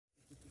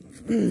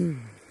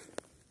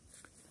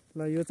ल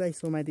यो चाहिँ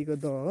सोमाइतीको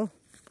दह हो।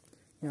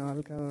 यहाँ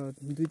हल्का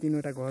 2-3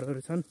 वटा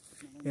घरहरू छन्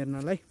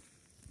हेर्नलाई।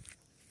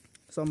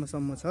 सम्म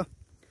छ।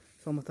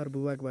 समथर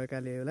भूभाग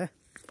भएकाले होला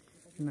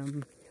नाम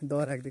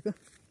दह राखिदिएको।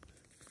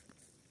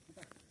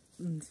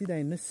 सिधा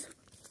हिँड्नुहोस्।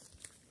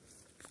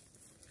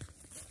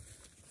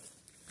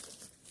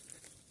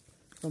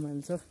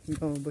 रमाइलो छ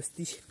गाउँ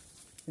बस्ती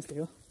यस्तै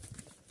हो।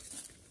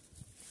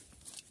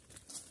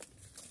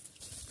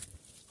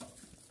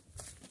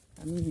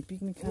 हामी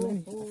पिकनिक खान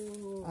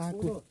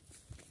आएको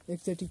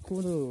एकचोटि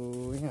कोदो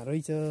यहाँ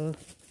रहेछ।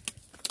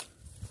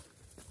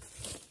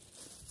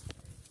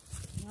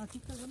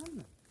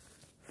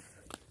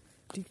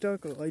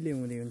 टिकटक अहिले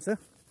हुँदै हुन्छ।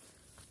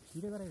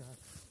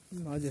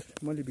 हजुर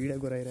मैले भिडियो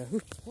गराइरहेको।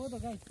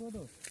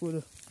 कोदो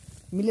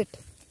मिलेट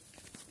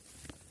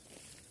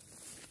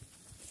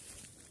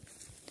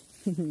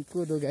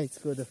कोदो गाइस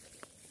कोदो।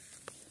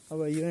 अब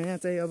यो यहाँ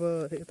चाहिँ अब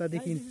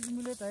यतादेखि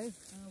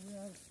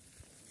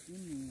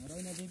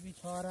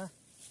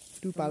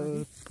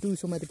टु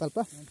सोमाइती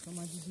पाल्पा।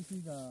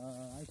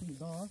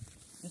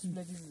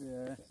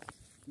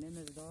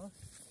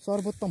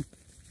 सर्वोत्तम.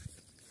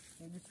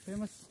 And it's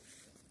famous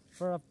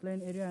for a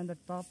plain area and the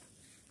top.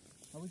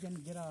 We can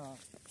get a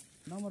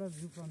number of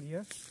view from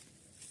here.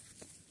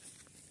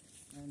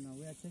 And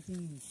we are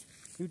taking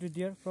you to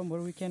deer. From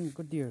where we can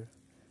go deer?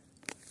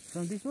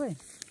 From this way?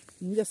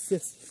 Yes.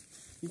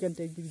 You can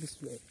take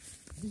this way.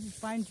 This is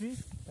pine tree.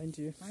 Pine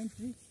tree.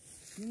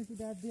 You can see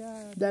that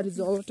there. That is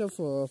a lot of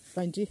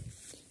pine tree.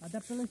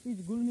 That place is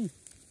Gulmi.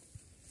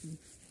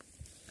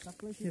 That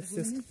place is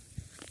Gulmi.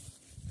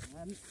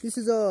 Yes. This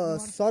is a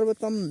Sardewa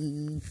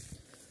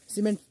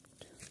cement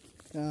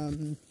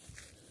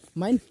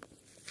mine.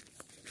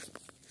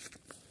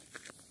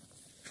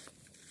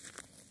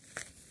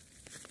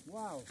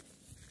 Wow.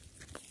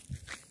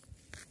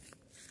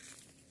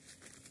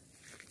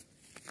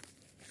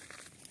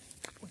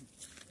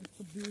 It's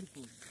so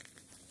beautiful.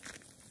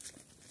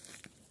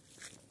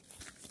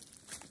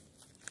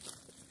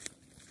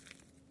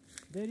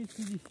 There is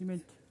CG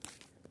cement.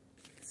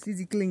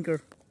 CG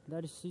clinker.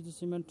 That is CG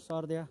cement,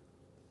 Sardewa.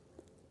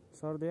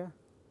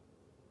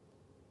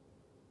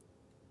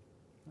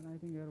 And I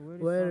think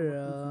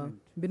where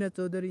Binay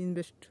Chaudhary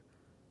invest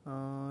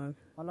a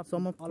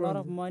lot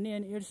of money,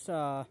 and it's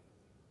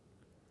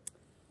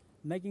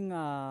making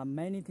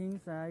many things.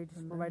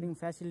 It's providing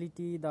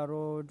facility, the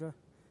road,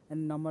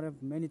 and number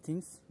of many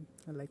things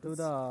to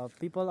the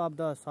people of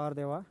the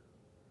Sardewa.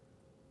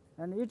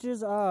 And it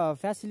is a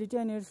facility,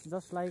 and it's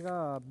just like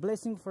a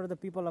blessing for the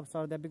people of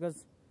Sardewa,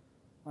 because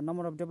a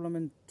number of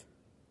development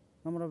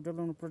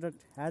project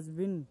has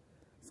been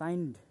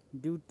signed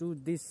due to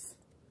this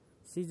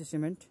CG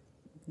cement.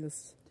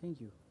 Yes.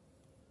 Thank you.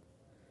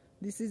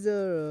 This is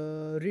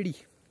a ready.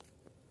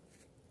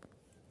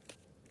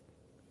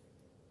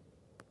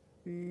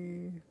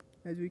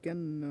 As we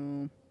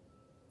can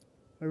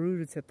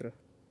rural kshetra.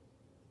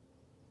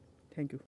 Thank you.